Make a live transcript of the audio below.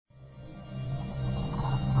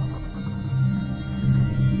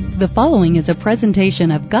The following is a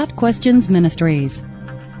presentation of Got Questions Ministries.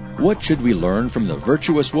 What should we learn from the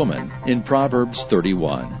virtuous woman in Proverbs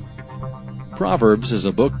 31? Proverbs is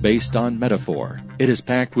a book based on metaphor. It is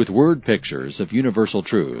packed with word pictures of universal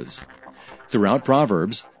truths. Throughout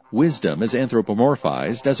Proverbs, wisdom is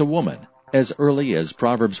anthropomorphized as a woman. As early as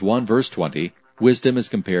Proverbs 1 verse 20, wisdom is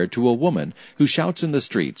compared to a woman who shouts in the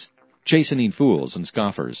streets, chastening fools and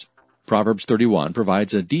scoffers. Proverbs 31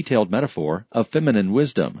 provides a detailed metaphor of feminine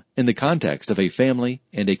wisdom in the context of a family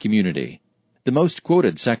and a community. The most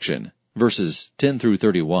quoted section, verses 10 through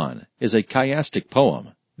 31, is a chiastic poem,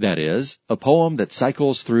 that is, a poem that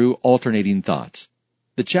cycles through alternating thoughts.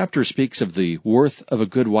 The chapter speaks of the worth of a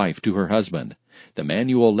good wife to her husband, the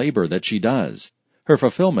manual labor that she does, her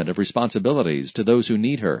fulfillment of responsibilities to those who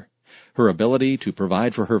need her, her ability to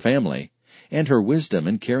provide for her family, and her wisdom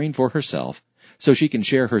in caring for herself so she can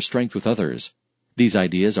share her strength with others. These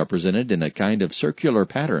ideas are presented in a kind of circular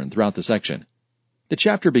pattern throughout the section. The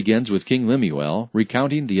chapter begins with King Lemuel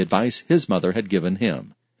recounting the advice his mother had given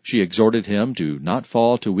him. She exhorted him to not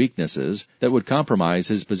fall to weaknesses that would compromise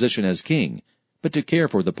his position as king, but to care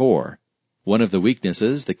for the poor. One of the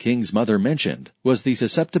weaknesses the king's mother mentioned was the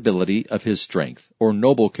susceptibility of his strength, or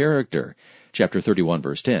noble character, chapter 31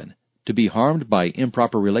 verse 10, to be harmed by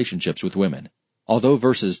improper relationships with women. Although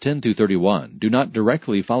verses 10 through 31 do not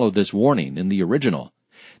directly follow this warning in the original,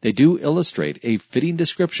 they do illustrate a fitting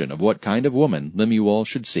description of what kind of woman Lemuel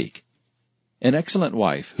should seek. An excellent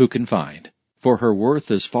wife who can find, for her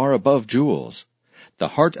worth is far above jewels. The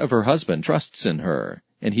heart of her husband trusts in her,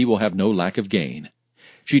 and he will have no lack of gain.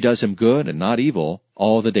 She does him good and not evil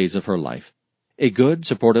all the days of her life. A good,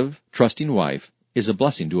 supportive, trusting wife is a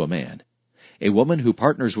blessing to a man. A woman who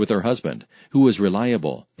partners with her husband, who is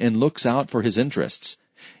reliable and looks out for his interests,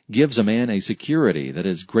 gives a man a security that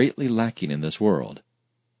is greatly lacking in this world.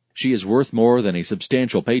 She is worth more than a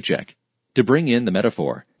substantial paycheck. To bring in the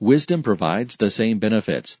metaphor, wisdom provides the same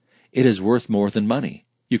benefits. It is worth more than money.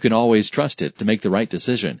 You can always trust it to make the right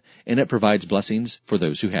decision, and it provides blessings for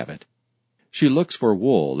those who have it. She looks for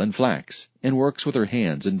wool and flax, and works with her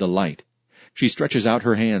hands in delight. She stretches out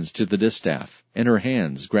her hands to the distaff, and her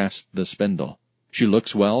hands grasp the spindle. She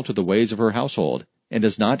looks well to the ways of her household, and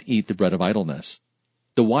does not eat the bread of idleness.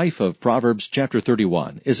 The wife of Proverbs chapter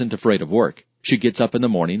 31 isn't afraid of work. She gets up in the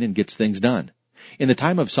morning and gets things done. In the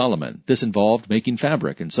time of Solomon, this involved making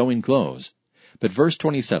fabric and sewing clothes. But verse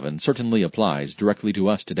 27 certainly applies directly to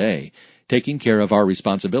us today. Taking care of our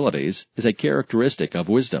responsibilities is a characteristic of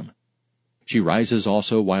wisdom. She rises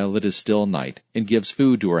also while it is still night, and gives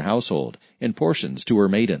food to her household, and portions to her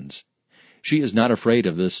maidens. She is not afraid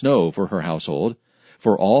of the snow for her household,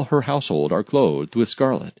 for all her household are clothed with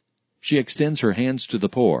scarlet. She extends her hands to the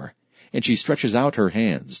poor, and she stretches out her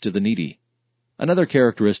hands to the needy. Another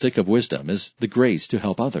characteristic of wisdom is the grace to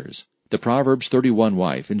help others. The Proverbs 31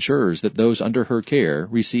 wife ensures that those under her care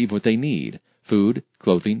receive what they need: food,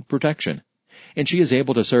 clothing, protection. And she is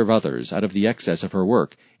able to serve others out of the excess of her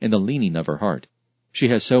work and the leaning of her heart. She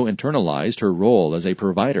has so internalized her role as a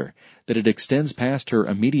provider that it extends past her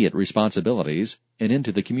immediate responsibilities and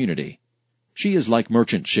into the community. She is like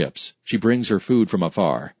merchant ships. She brings her food from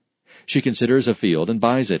afar. She considers a field and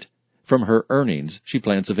buys it. From her earnings she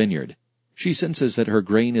plants a vineyard. She senses that her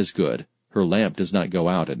grain is good. Her lamp does not go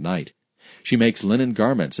out at night. She makes linen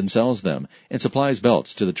garments and sells them, and supplies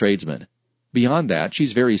belts to the tradesmen. Beyond that,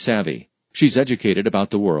 she's very savvy. She's educated about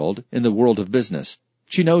the world, in the world of business.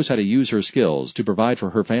 She knows how to use her skills to provide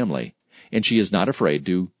for her family, and she is not afraid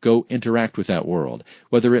to go interact with that world,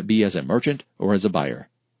 whether it be as a merchant or as a buyer.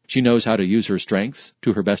 She knows how to use her strengths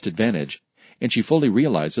to her best advantage, and she fully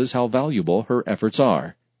realizes how valuable her efforts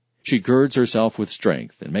are. She girds herself with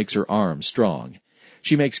strength and makes her arms strong.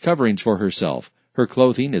 She makes coverings for herself. Her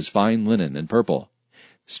clothing is fine linen and purple.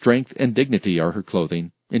 Strength and dignity are her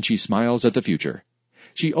clothing, and she smiles at the future.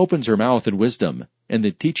 She opens her mouth in wisdom, and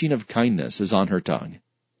the teaching of kindness is on her tongue.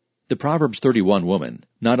 The Proverbs 31 woman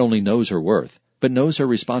not only knows her worth, but knows her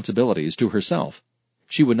responsibilities to herself.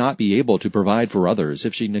 She would not be able to provide for others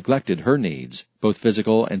if she neglected her needs, both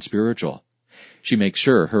physical and spiritual. She makes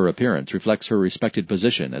sure her appearance reflects her respected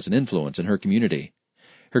position as an influence in her community.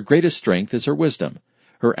 Her greatest strength is her wisdom,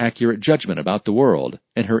 her accurate judgment about the world,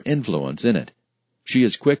 and her influence in it. She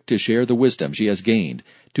is quick to share the wisdom she has gained,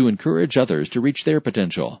 to encourage others to reach their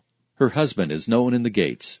potential. Her husband is known in the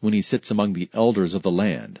gates when he sits among the elders of the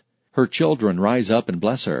land. Her children rise up and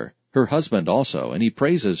bless her, her husband also, and he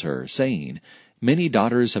praises her, saying, "Many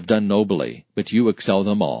daughters have done nobly, but you excel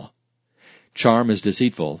them all." Charm is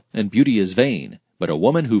deceitful, and beauty is vain, but a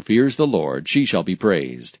woman who fears the Lord, she shall be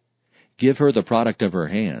praised. Give her the product of her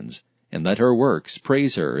hands, and let her works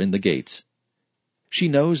praise her in the gates. She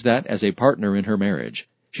knows that as a partner in her marriage,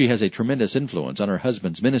 she has a tremendous influence on her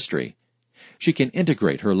husband's ministry. She can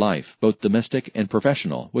integrate her life, both domestic and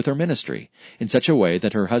professional, with her ministry in such a way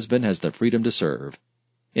that her husband has the freedom to serve.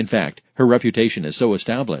 In fact, her reputation is so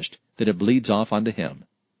established that it bleeds off onto him.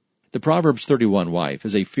 The Proverbs 31 wife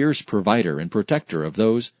is a fierce provider and protector of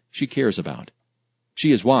those she cares about.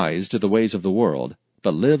 She is wise to the ways of the world,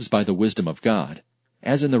 but lives by the wisdom of God.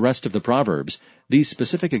 As in the rest of the Proverbs, these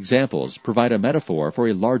specific examples provide a metaphor for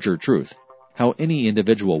a larger truth. How any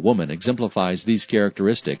individual woman exemplifies these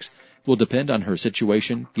characteristics will depend on her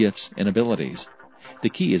situation, gifts, and abilities. The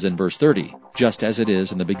key is in verse 30, just as it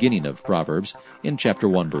is in the beginning of Proverbs in chapter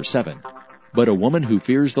 1, verse 7. But a woman who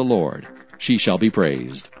fears the Lord, she shall be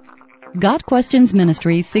praised. Got Questions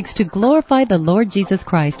Ministry seeks to glorify the Lord Jesus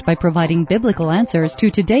Christ by providing biblical answers to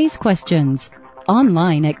today's questions.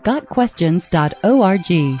 Online at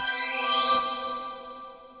gotquestions.org.